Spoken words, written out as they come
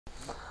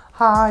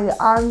Hi,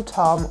 I'm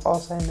Tom,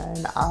 also known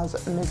as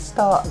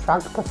Mr.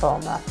 Drag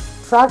Performer.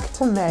 Drag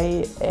to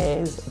me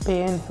is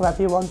being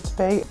whoever you want to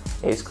be.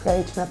 It's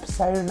creating a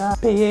persona,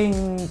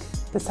 being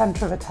the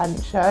centre of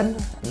attention,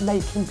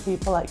 making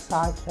people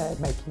excited,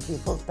 making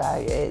people's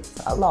day. It's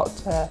a lot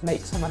to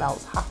make someone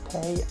else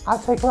happy. I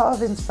take a lot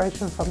of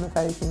inspiration from the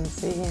voguing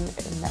scene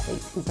in the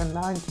 80s and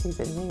 90s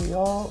in New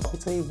York.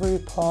 Obviously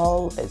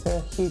RuPaul is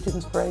a huge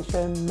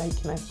inspiration,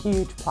 making a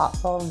huge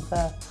platform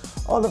for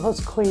all of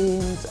us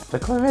queens.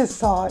 Becoming a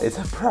star is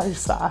a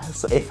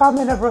process. If I'm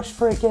in a rush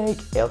for a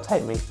gig, it'll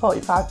take me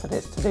 45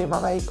 minutes to do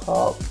my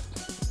makeup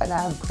and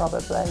then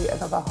probably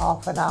another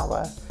half an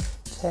hour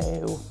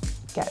to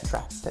get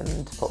dressed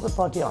and put the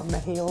body on, the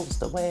heels,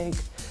 the wig.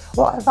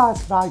 What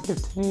advice would I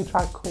give to new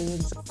drag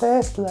queens?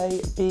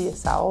 Firstly, be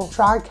yourself.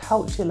 Drag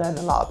helps you learn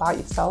a lot about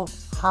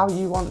yourself, how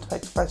you want to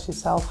express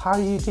yourself, how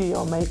you do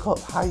your makeup,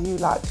 how you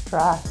like to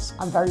dress.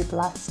 I'm very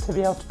blessed to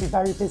be able to be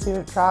very busy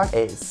with drag.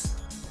 It's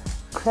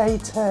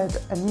created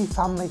a new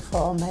family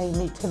for me,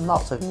 meeting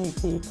lots of new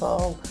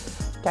people,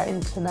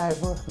 getting to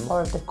know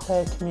more of the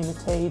queer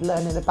community,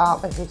 learning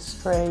about the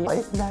history. What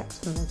is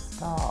next from this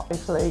start?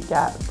 Hopefully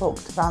get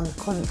booked around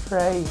the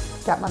country,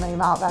 get my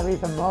name out there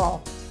even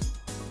more.